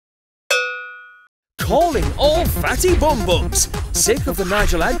calling all fatty bum-bums. Sick of the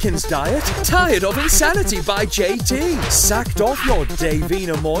Nigel Adkins diet? Tired of Insanity by JT? Sacked off your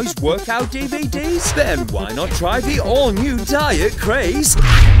Davina Moyes workout DVDs? Then why not try the all-new diet craze?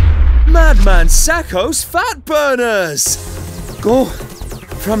 Madman Sakho's Fat Burners! Go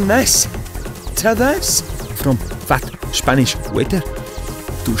from this to this. From fat Spanish waiter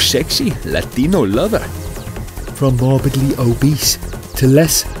to sexy Latino lover. From morbidly obese to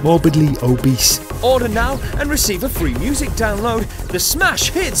less morbidly obese. Order now and receive a free music download. The smash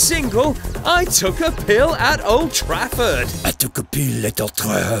hit single, I Took a Pill at Old Trafford. I took a pill at Old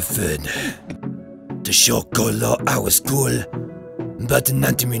Trafford. The chocolate, I was cool. But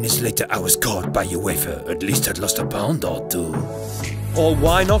 90 minutes later I was caught by a wafer. At least I'd lost a pound or two. Or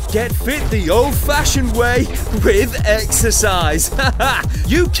why not get fit the old-fashioned way with exercise?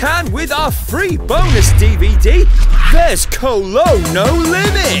 You can with our free bonus DVD. There's Colo No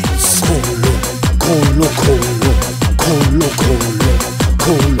Limits. Colo, colo, colo, colo, colo,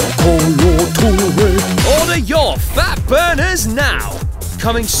 colo, colo, colo. Order your Fat Burners now.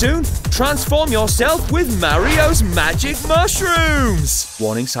 Coming soon, transform yourself with Mario's magic mushrooms.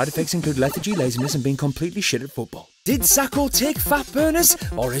 Warning, side effects include lethargy, laziness and being completely shit at football. Did Sakho take Fat Burners,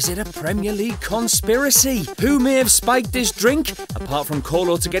 or is it a Premier League conspiracy? Who may have spiked this drink, apart from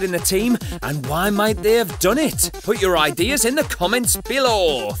Colo to get in the team, and why might they have done it? Put your ideas in the comments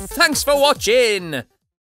below. Thanks for watching.